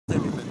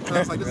So I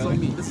was like, this is on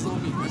me. This is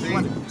on me.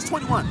 It's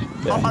 21.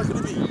 Yeah. How hard could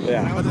it be?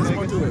 Yeah. But there's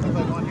more to it. I was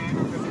like, one hand,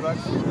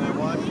 $50, and then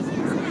one.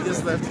 He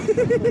just left.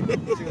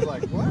 She was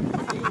like, what?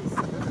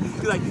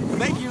 He's like,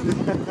 thank you.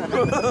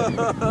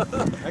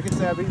 I can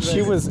say I beat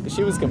She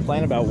was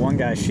complaining about one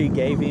guy. She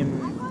gave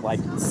him like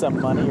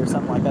some money or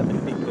something like that. I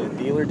think the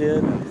dealer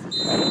did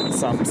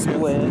some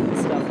split and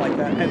stuff like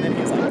that. And then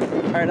he's like,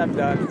 "All right, I'm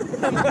done."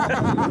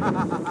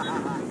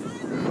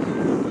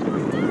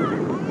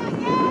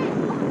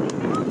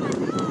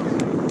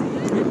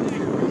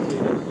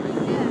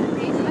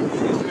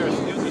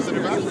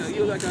 He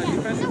was like a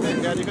defensive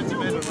man. Yeah, defensive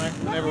man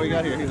whenever we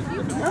got here. He was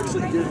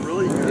Actually, he did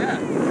really good. Yeah.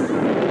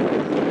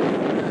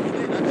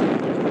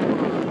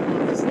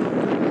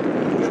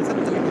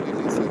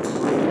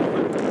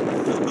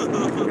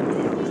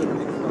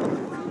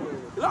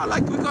 No,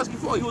 like because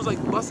before he was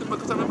like busting,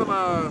 because I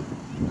remember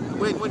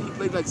when he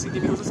played like CD,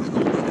 he was just like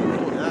going back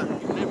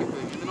and forth, and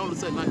everything, and then all of a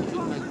sudden like he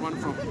could like run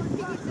from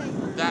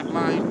that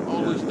line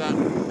all the way to that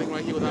thing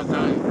right here without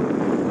dying.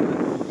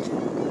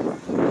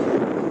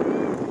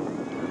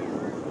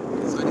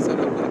 So I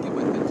decided I'm gonna give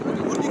my thing to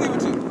him. What did you give it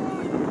to?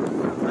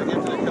 I gave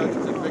it to the coach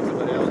and said pick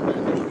somebody else.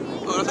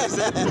 Oh, that's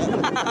it.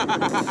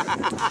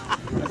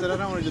 I said I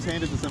don't want to just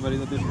hand it to somebody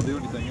that didn't do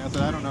anything. I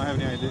said I don't know, I have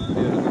any idea.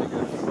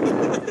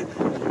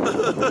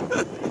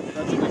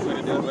 That's the best way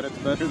to do it, but it's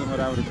better than what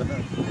I would have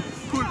done.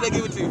 Who did they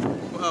give it to?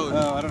 Oh,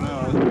 I don't know.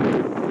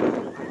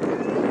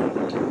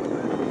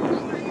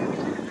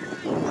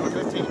 I was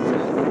 15.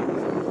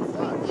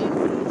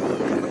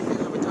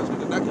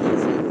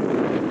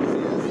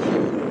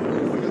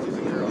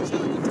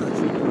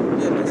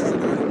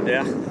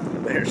 Yeah.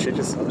 There, she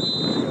just.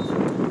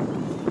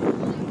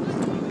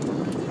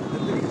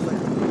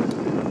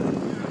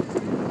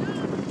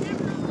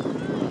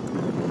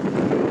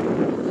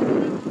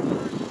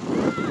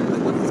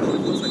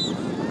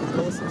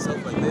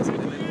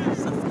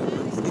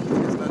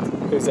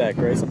 Who's that,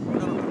 Grayson?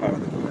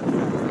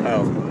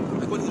 Oh.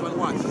 Like when he's on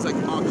watch, he's like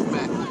arms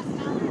back.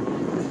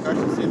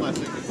 Actually, see my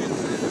secret team.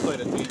 They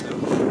played a team though.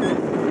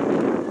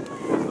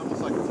 It's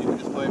almost like the team we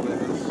just played, but it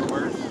was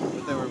worse.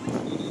 But they were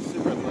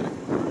super athletic.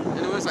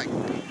 And it was like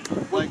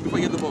before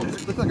you get the ball. He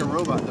looked like a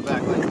robot in the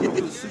back. Like he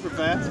was super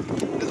fast.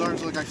 His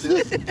arms looked like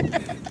this.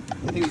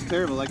 And he was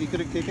terrible. Like he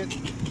couldn't kick it.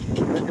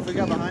 If we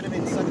got behind him,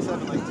 he'd suck us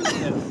up in like 2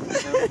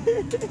 minutes. You know?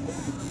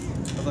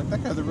 I was like,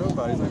 that guy's a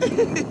robot. He's like,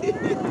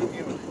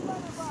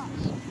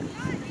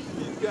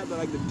 He's got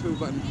like the 2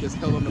 button just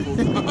held on the whole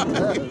time.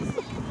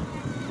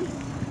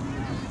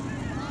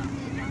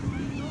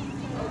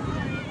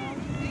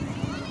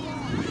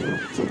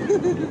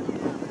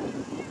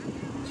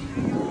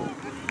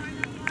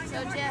 So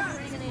Jeff, what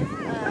are you gonna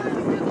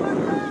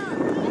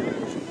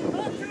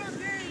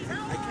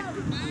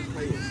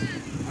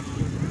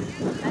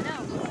I know.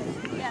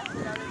 Yeah,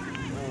 but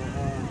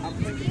I'm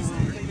thinking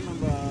of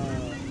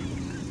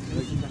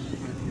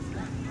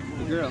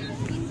the girl.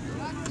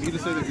 You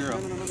just say the girl.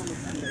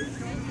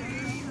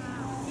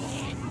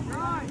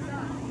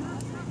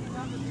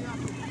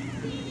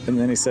 And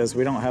then he says,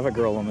 "We don't have a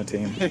girl on the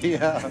team."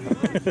 Yeah.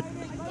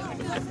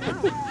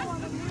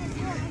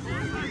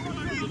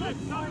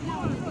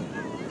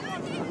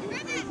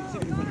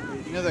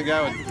 You know that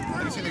guy with,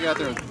 have you seen the guy out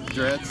there with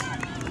dreads?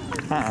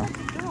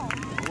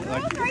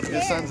 Like,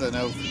 his son's an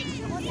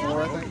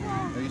 04, I think.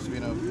 There used to be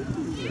an 04.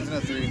 He's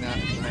an 03 now. He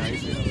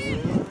used to be an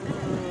 04.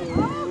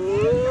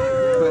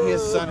 But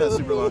his son has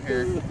super long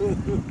hair.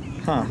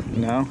 Huh,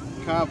 no.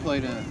 Kyle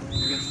played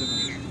against him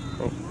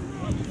a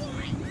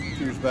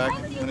few years back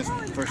when it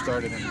first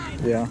started. And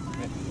Yeah.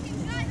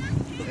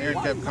 Aaron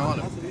kept calling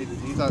him.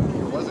 He thought it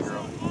was a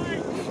girl. He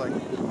was like,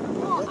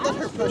 let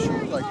her push you.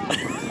 Like,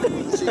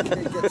 she can't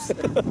get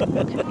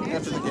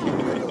after the game.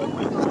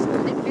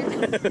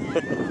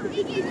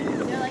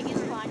 they're like,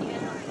 it's fine, you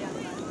guys don't be down.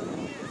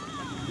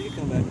 You can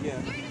come back,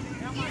 yeah.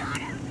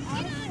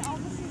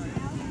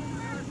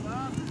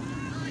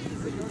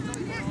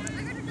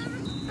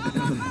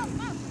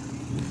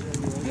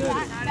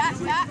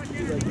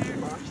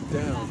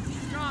 Down.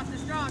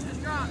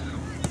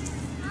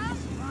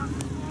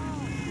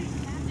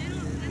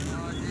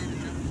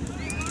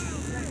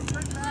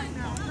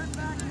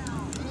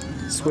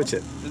 Switch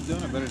it. He's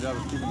doing a better job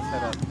of keeping his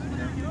head up. You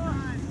know?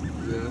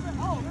 Yeah.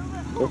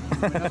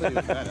 Not that he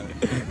was bad at it.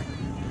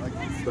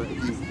 But he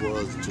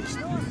was just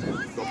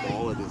the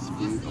ball at his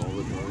feet all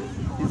the time.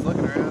 He's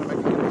looking around,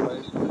 making good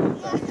plays.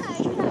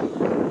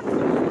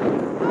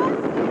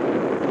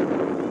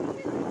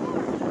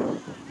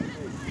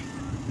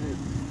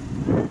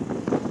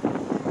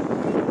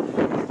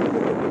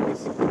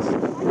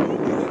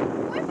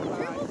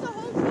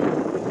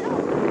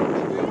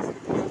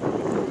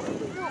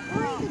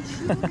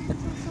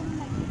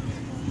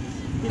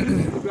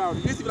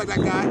 He used to be like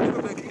that guy.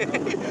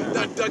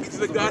 That dug into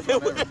the gun.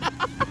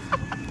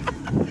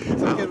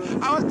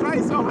 I was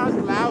trying so hard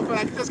to laugh, but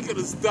I just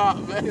couldn't stop,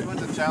 man. He went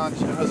to challenge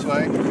him this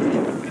way,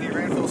 and he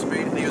ran full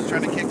speed, and he was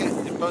trying to kick it,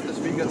 and both his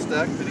feet got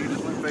stuck, and he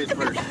just went face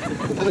first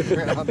to the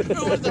ground. It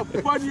was the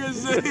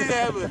funniest thing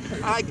ever.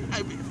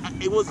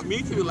 it was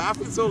me to be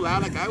laughing so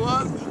loud like I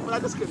was, but I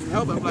just couldn't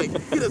help it. I'm like,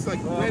 he just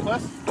like went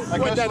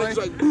down and just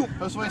like boom.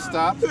 Josue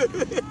stopped,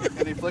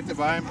 and he flicked it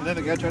by him, and then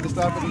the guy tried to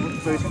stop it, and he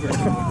went face first.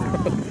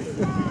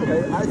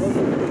 Okay,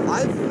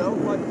 I felt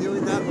like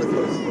doing that with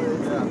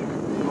Josue.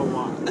 Yeah. A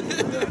lot.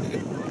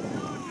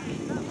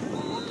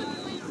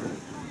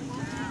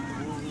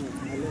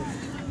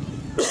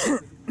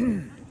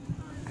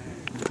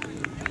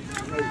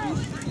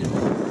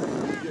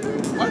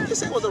 Why did you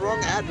say it was the wrong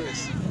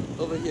address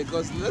over here?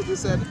 Because Leslie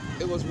said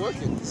it was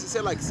working. She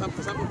said like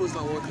for some people it's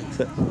not working.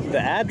 The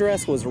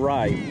address was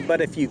right,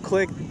 but if you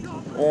click in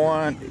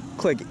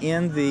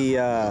the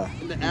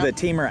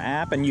Teamer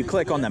app and you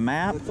click on the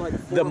map, It's like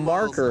 4 the miles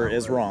marker out,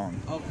 is right? wrong,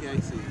 Okay, I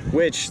see.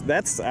 which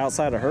that's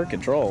outside of her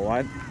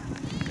control.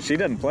 She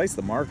didn't place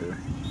the marker.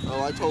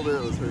 Oh, I told her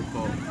it was her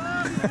fault.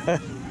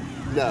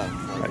 No.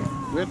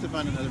 We have to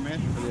find another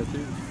mansion for the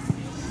O2.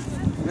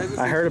 Leslie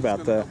I said heard she's about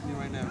gonna that. help me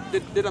right now.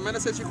 Did Amanda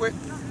say she quit?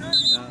 No.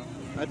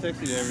 I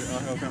texted you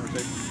our whole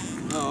conversation.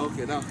 Oh,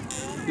 okay. No.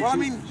 Well, I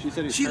mean, She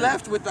said he's she hurt.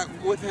 left with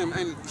him,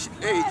 and she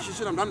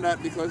should have done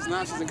that because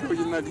now she's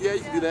encouraging her. Yeah,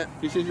 you can do that.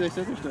 They said they're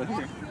still here. They said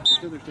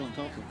they're still in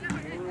Tulsa.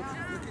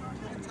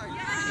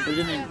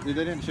 They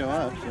didn't show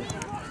up. So.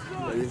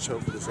 I didn't show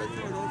up for the second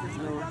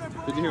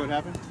one. Did you hear what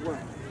happened? What?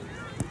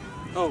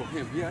 Oh,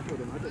 him. Yeah, I told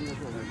him. I told him.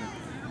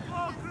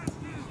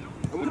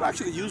 And we could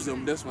actually use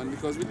them this one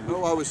because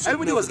No, I was sitting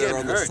everybody over was there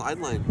getting on the hurt.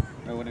 sideline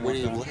Or when when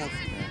he walked left. off?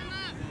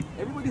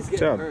 Everybody's Good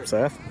getting job, hurt.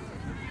 Seth.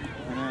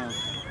 I know.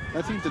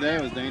 That team today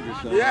was dangerous,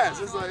 though. Yeah, it's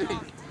just like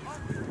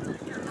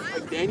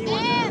Danny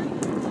went there.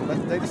 But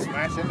they just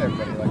smash into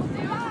everybody. Like,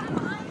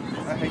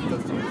 I hate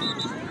those teams.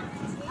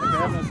 Like, they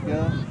have no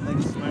skill. They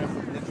just smash.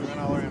 They just run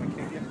all around and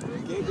kick you.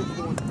 Gabe was the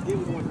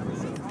one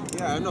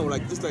Yeah, I know.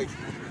 Like just like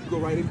go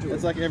right into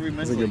It's it. like every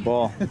That's a mental. good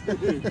ball. Gabe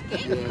should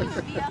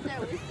be out there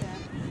with them.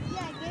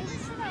 Yeah, Gabe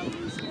should at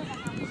least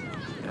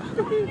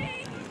go to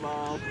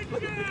Mom.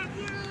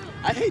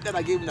 I hate that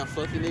I gave him that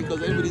fluffy name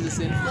because everybody's just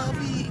saying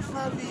fluffy,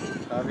 fluffy.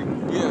 Javi.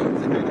 Yeah.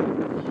 Is it good?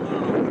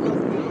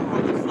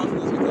 Fluffy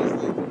was because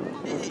like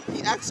he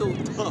acts so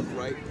tough,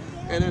 right?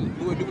 And then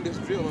we were doing this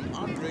drill, and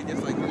Andre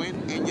just like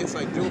went and just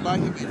like drove by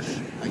him and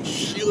like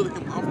shielded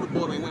him off the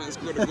ball and went and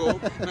scored a goal.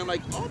 And I'm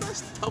like, oh,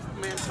 that's tough,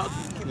 man. Tough.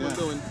 Keep on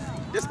doing.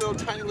 This little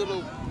tiny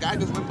little guy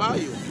just went by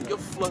you. You're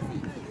fluffy.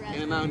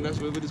 And now that's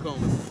what we're just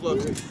calling him,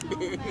 fluffy.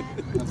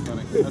 That's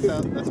funny. That's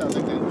how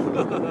they think.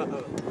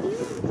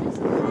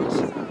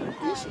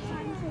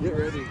 Get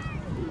ready.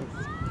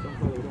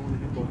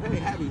 Hey,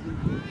 Abby.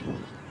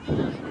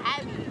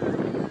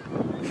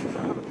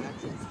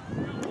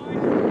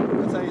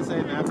 That's how you say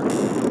it in Africa.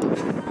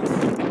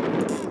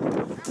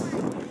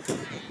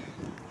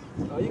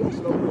 You guys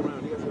should open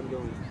around. You guys gotta go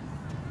in.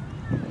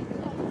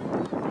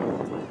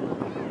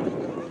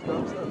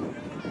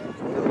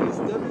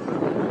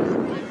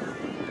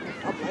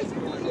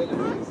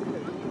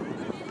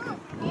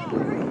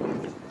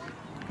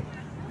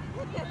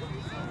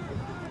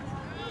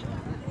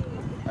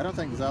 I don't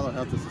think Zalo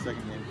helped us the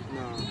second game.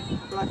 No.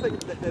 But I think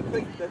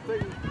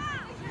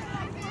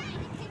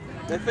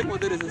that thing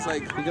with it is it's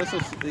like He goes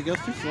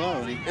too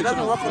slow. And it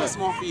doesn't work on a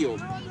small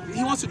field.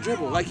 He wants to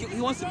dribble. Like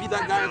he wants to be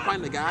that guy and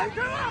find the guy.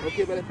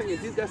 Okay, but the thing is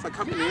these guys are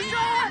coming in and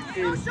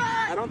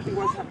I don't think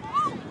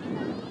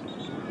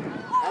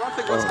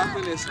what's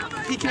happening is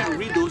he can't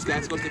read those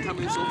guys because they're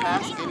coming in so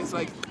fast and it's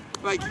like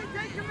I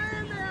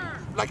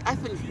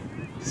think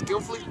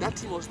skillfully that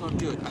team was not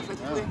good.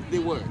 Offensively they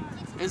were.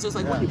 And so it's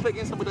like when you play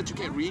against somebody that you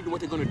can't read what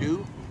they're gonna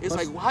do, it's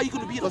like how are you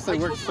gonna beat them? Plus they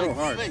work so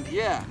hard.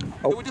 Yeah.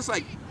 They were just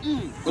like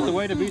But the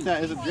way to beat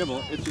that isn't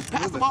dribble. It's just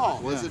pass move the it. ball.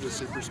 Was it a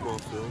super small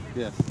field?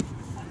 Yes.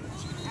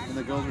 And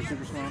the goals were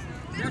super small.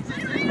 He's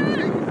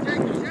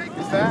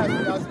fast.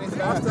 He's I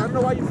fast. don't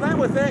know why you're playing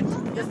with it.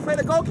 Just play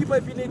the goalkeeper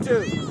if you need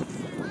to.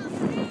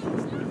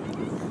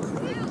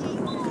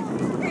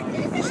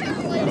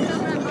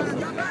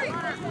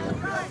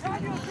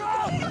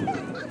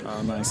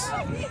 Oh, nice.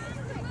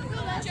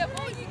 Jeff,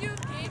 what would you do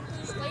if Gabe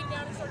just laid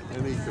down and started?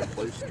 And he could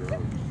play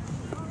strong.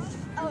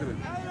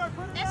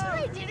 That's what I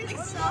did in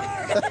the summer.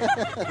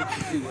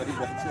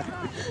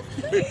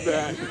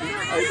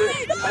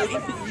 I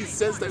think he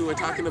sensed that we were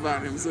talking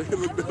about him, so he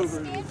looked over.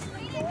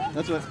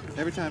 That's what,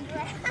 every time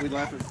we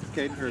laugh at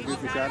Caden for a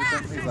goofy shot or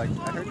something, he's like,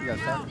 I heard you guys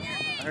talking.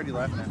 I heard you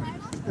laughing at me.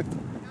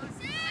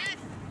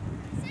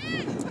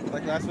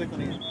 Like last week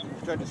when he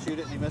tried to shoot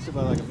it and he missed it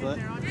by like a foot.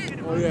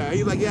 Oh yeah,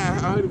 he's like, yeah,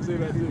 I heard him say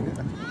that too.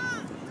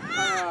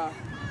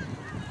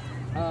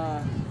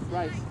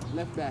 Rice,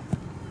 left back,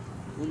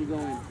 when you go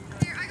in.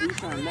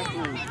 Eshawn, left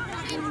wing,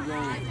 when you go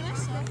in.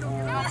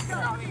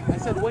 I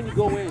said when you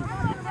go in.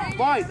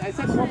 Boys, I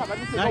said warm up, I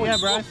didn't say Not go yet, in.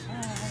 Bryce.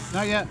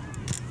 Not yet.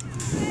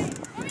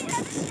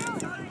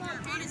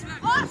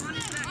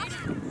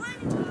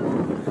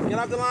 Get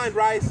off the line,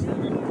 Bryce.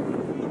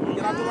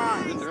 Get off the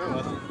line. Good throw,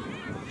 Weston.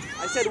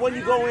 I said when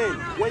you go in.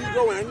 When you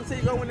go in. I didn't say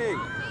you're going in.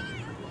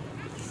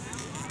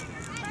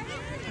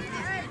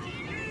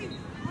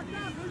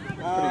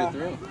 Pretty good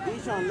throw.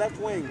 Eshawn, left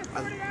wing. I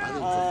think it's a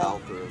foul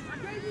throw.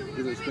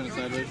 Did they spin it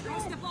sideways?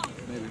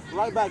 Maybe.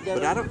 Right back there.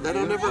 But I don't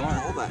ever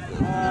call that.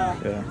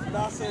 Though. Yeah.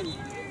 Dawson.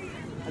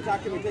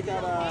 Attack him and take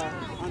out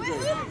Andre.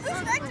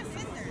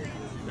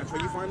 That's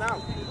where you find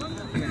out.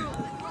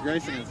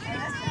 Grayson is.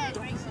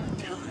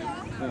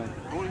 I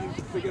want him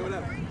to figure it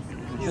out.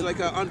 He's like,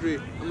 Andre.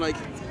 I'm like,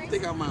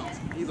 take out Miles.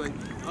 He's like,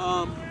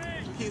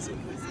 he's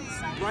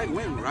right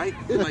wing, right?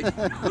 I'm like,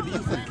 what do you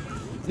think?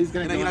 He's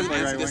going And to then go he and doesn't play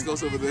answer, right just wing.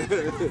 goes over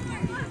there.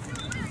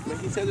 Like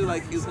he said it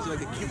like he was such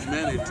like a cute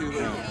manner too.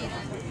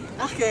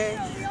 Like, okay.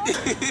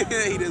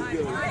 He does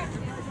good.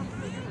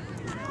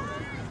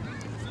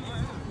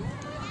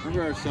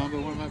 Remember our samba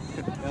warm up,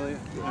 Elliot,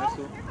 in high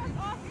school?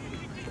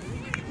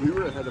 We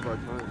were ahead of our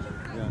time.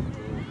 Yeah.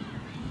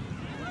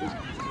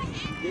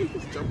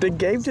 Did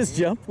Gabe just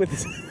jump with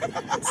his...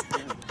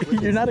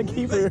 You're not a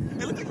keeper. It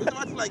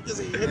looked like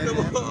just hit the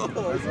ball.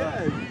 That's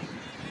right.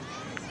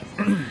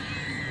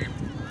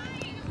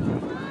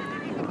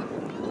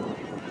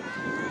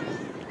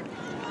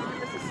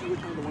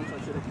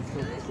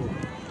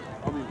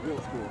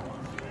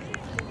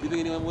 You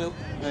think anyone will?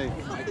 Hey,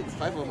 I think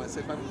 5 of them. I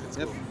said 5 of them can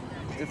score.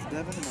 if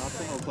Devin and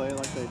Austin will play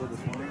like they did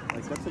this morning,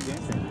 like that's a game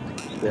changer.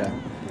 Yeah.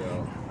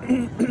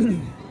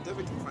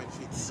 Devin can find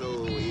feet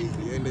so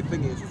easy. And the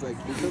thing is, it's like,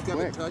 we just got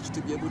a touch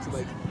to be able to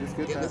like Just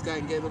get get this that. guy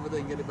and get over there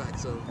and get it back.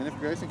 So And if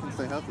Grayson can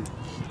stay healthy,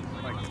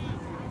 like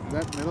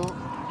that middle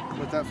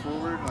with that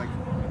forward, like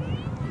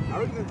I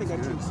really didn't think our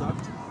team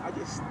sucked. I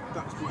just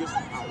thought we just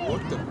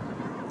outworked them.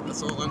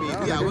 That's all. I mean,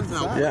 No, yeah, I they worked didn't them,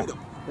 suck. outplayed Yeah. them.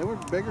 they were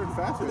bigger and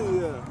faster. Yeah.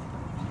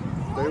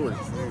 They were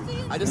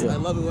huge. I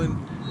love it when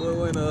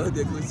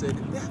Declan said,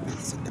 "They're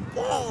passing the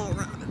ball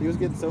around." He was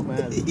getting so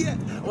mad. Yeah.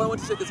 When I went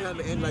to shake his hand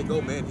at the end, like,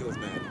 oh man, he was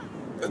mad.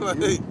 Like,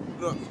 no,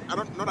 I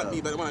don't, not at me,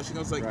 but when I shake, I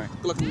was like, Right.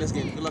 good luck in this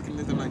game, good luck in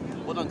this. I'm like,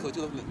 well done, coach.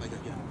 Good luck in this. Like,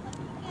 yeah.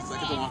 It's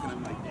like I'm walking,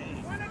 I'm like,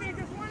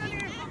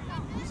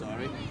 I'm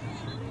sorry.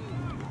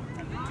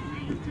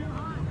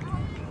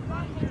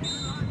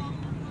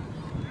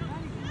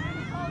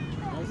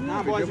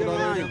 Nah, boys, Dribbled all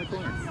the way you're down the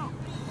corner.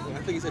 Yeah,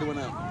 I think he said it went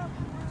out.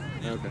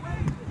 Yeah, okay.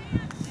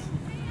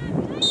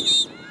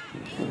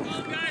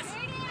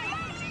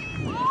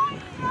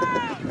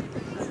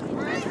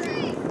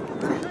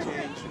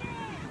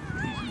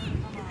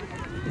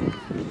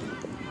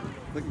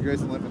 Look at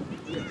Grayson limping.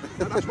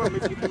 That's why it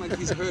makes me feel like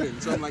he's hurting.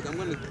 So I'm like, I'm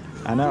gonna.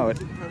 I know it.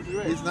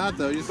 He's not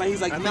though. But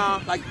he's like, I think-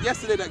 nah, like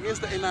yesterday, like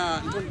yesterday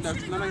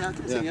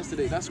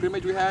yesterday, that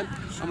scrimmage we had,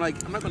 I'm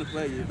like, I'm not gonna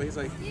play you. But he's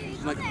like,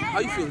 how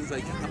you feel? He's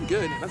like, I'm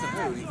good. It doesn't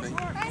hurt or anything.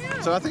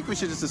 So I think we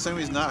should just assume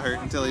he's not hurt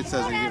until he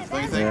says he is.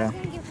 Don't you think?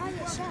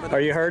 Yeah.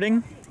 Are you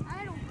hurting?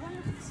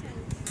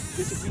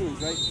 Just your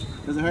feelings, right?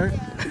 Does it hurt?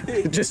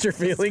 Just your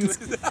feelings?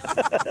 Do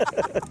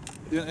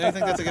you think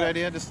that's a good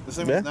idea? Just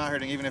assume Yeah. he's not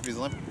hurting even if he's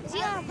limping.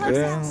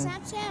 Yeah.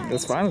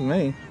 That's fine with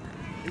me.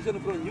 He's gonna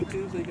put it on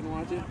YouTube so you can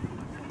watch it.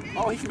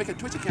 Oh, he can make a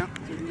Twitch account.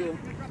 So you can go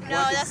No,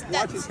 watch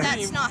his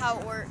that's stream. not how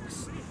it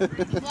works.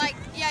 Like,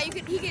 yeah, he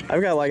could.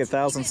 I've got like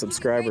 1,000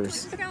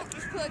 subscribers.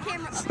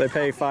 They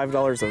pay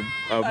 $5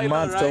 a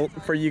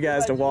month for you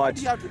guys to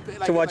watch You have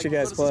pay, to watch you go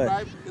guys to play.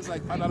 subscribe. It's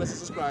like $5 to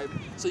subscribe,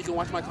 so you can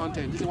watch my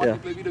content. You can watch Yeah. me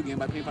play video game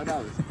by paying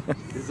 $5.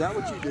 Is that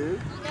what you do?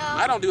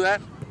 I don't do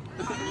that.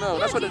 No,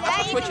 that's what do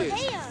that's what that, Twitch you is.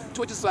 don't pay 'em.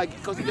 Twitch is like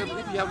because if you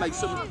have like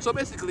so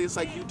basically it's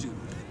like YouTube.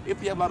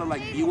 If you have a lot of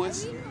like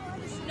viewers,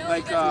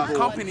 like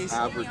companies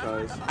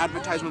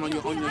advertisement on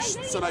your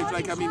so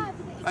like I mean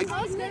like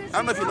I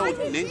don't know if you know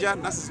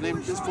Ninja, that's his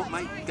name, this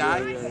Fortnite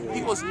guy.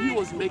 He was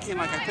making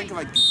like I think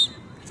like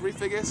 3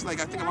 figures, like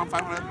I think around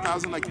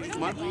 500,000 like each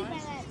month.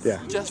 Yeah.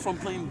 Just from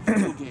playing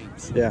video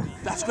games. Yeah.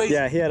 That's crazy.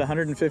 Yeah, he had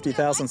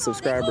 150,000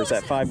 subscribers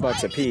at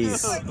 $5 a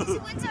piece,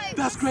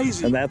 That's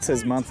crazy. and that's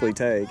his monthly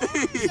take.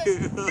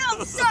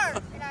 No, sir.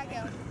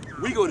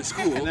 We go to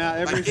school And now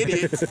every like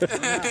idiots.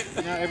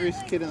 now every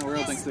kid in the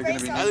world thinks they're gonna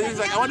be. And he's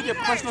like, I want to be a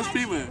professional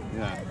streamer.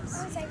 Yeah.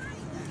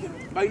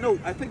 But you know,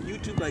 I think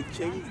YouTube like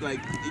changed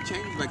like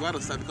a lot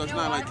of stuff because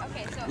now like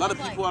a lot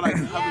of people are like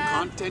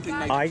having content and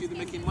like actually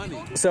making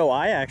money. So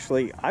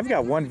I've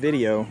got one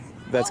video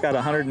that's got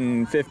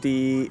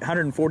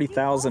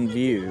 140,000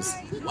 views,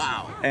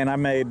 Wow. and I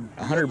made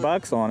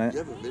 $100 on it. You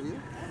have a video?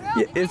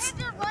 Yeah, it's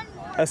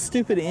a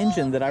stupid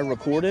engine that I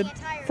recorded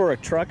for a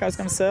truck I was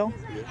going to sell.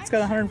 It's got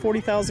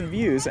 140,000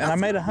 views, and I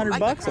made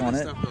 $100 on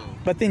it.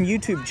 But then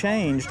YouTube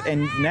changed,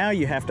 and now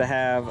you have to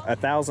have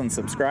 1,000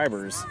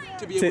 subscribers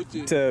To be able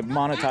to- to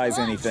monetize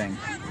anything.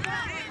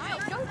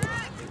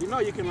 You know,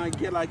 you can like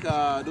get like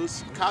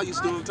those Kyle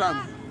used to do all the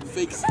time,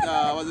 fake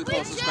what's it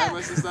called,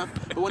 subscribers and stuff.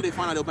 But when they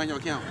find out, they'll ban your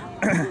account.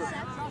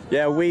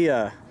 Yeah, we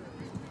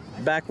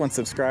back when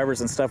subscribers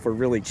and stuff were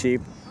really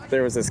cheap,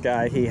 there was this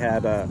guy. He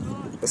had a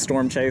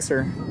Storm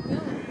Chaser,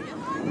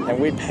 and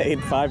we paid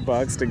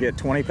 $5 to get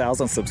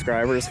 20,000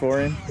 subscribers for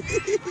him.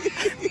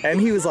 And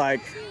he was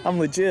like, I'm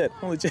legit.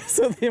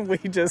 So then we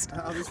just,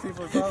 All these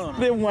people are following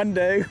him. then one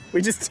day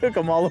we just took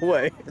them all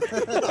away.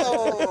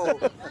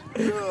 Oh,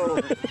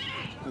 no.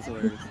 That's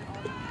hilarious.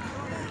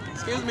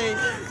 Excuse me,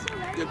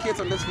 your kid's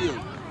on this field.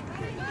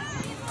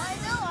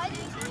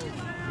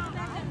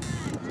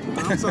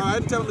 I'm sorry, I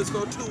didn't tell him to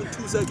score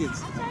 2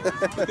 seconds.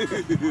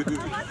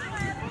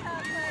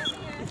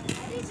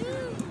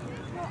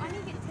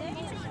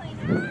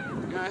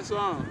 I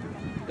saw.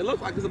 It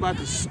looked like it's about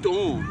to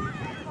storm.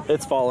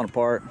 It's falling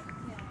apart.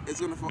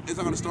 It's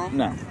not gonna storm.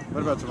 No,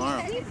 What about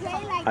tomorrow?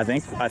 I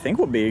think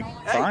we'll be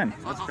fine.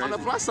 On the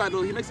plus side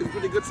though, he makes a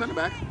pretty good center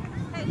back.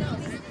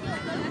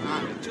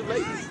 Too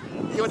late.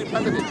 He already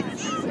planted it.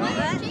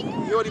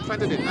 He already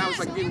planted it. Now it's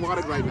like being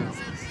watered right now.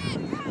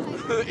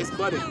 It's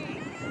budding.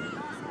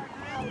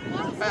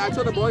 I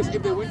told the boys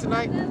if they win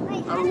tonight,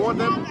 I reward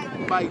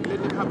them by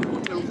letting them have the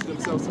hotel room to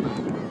themselves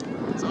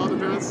tonight. So all the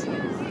parents,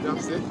 they're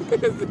upset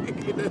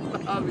in the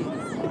lobby.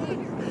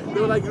 They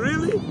were like,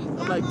 really?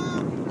 I'm like,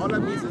 all that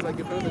means is like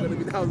your parents are gonna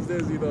be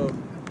downstairs, you know.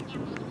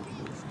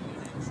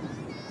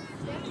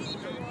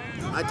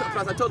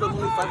 Plus I told them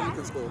only 5 of you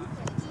can score.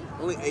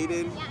 Only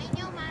Aiden,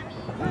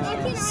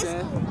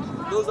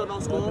 Seth. Those that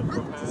don't score.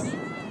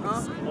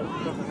 Huh?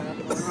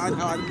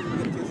 I didn't even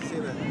get a chance to say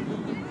that.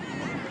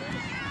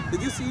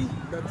 Did you see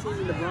that team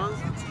in the bronze?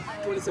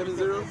 27-0?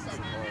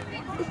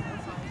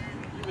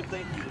 You would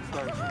think you would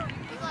start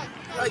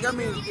Like, I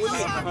mean,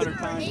 100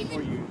 times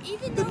before you.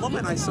 the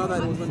moment I saw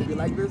that it was going to be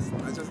like this,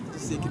 I just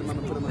sink him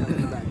and put him on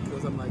the back.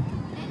 Because I'm like,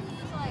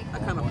 I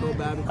kind of feel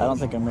bad. I don't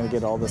think I'm gonna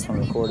get all this one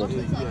recorded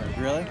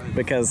Yeah. Really?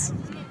 because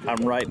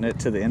I'm writing it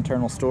to the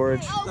internal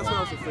storage, That's what I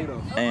was afraid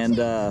of. and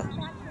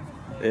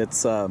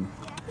it's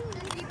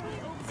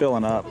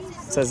filling up.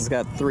 It says it's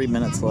got 3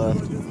 minutes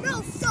left.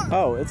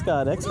 Oh, it's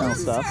got external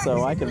stuff,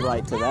 so I could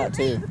write to that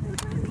too.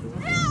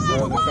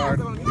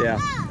 Yeah.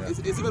 Is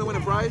he going to win a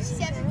prize?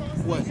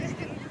 What?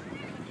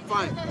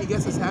 Fine. He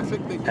gets his hat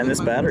trick. And this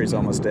battery's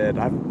almost dead.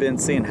 I've been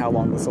seeing how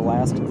long this will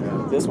last.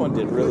 This one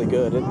did really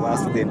good. It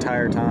lasted the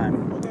entire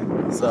time.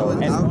 So,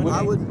 and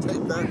I wouldn't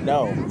take that.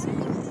 no,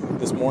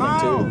 this morning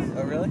too.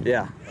 Oh, really?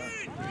 Yeah,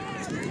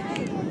 So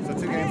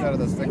 2 games out of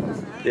those thick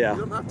ones. yeah,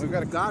 We've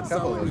got a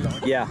couple of those,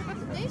 don't we? yeah.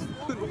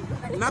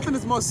 Nothing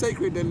is more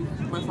sacred than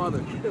my father.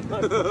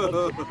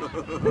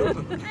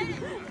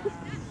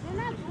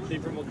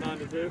 Team from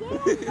Wakanda too.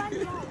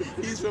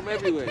 He's from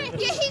everywhere.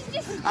 Yeah, he's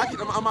just.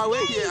 Actually, on my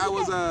way here, I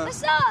was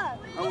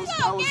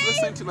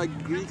listening to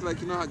like Greek, like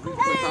you know how Greek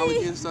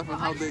mythology and stuff, and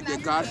how their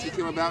gods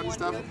came about and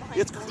stuff.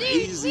 It's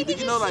crazy. Did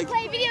you know like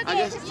I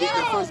guess the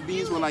first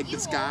beings were like the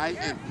sky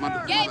and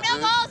Mother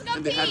Earth,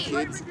 and they had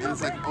kids, and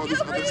it's like all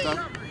this other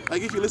stuff.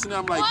 Like if you listen to,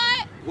 I'm like,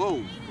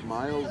 whoa.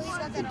 Miles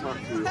can talk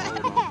to you all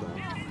about that.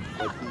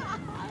 Like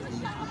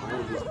all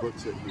of his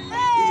books that he He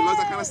loves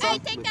that kind of stuff. Hey,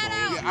 take that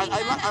out.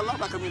 Yeah, I love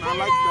that. I mean, I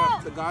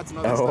like the gods and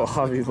all that Oh,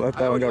 stuff. Javi let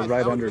that one go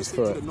right under his To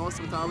foot. the Norse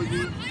mythology.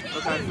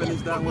 Okay, I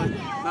finished that one.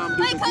 Now I'm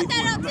doing the Greek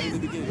one. I'm not in the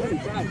beginning. Hey,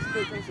 guys,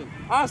 pay attention.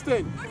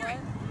 Austin.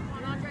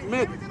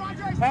 Mid.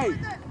 Hey,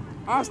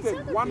 Austin,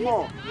 one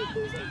more.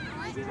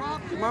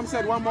 Your mom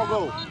said one more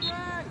goal.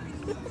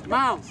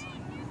 Miles,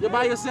 you're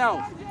by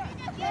yourself.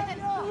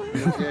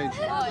 Okay.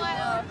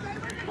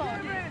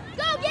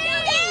 Go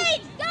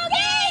Gage! Go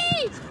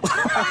Gage!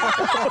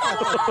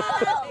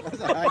 That's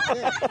a high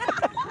kick.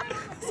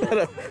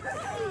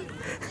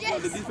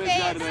 The defense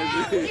got it.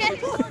 Is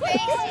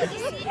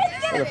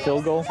that a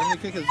field goal? When you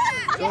kick his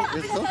toe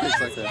kicks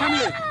like that. Come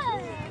here.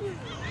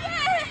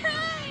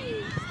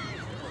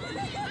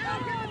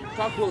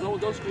 Talk close.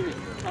 Don't scream it.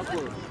 Talk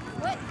close.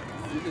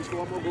 You can score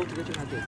one more goal to get your hat trick.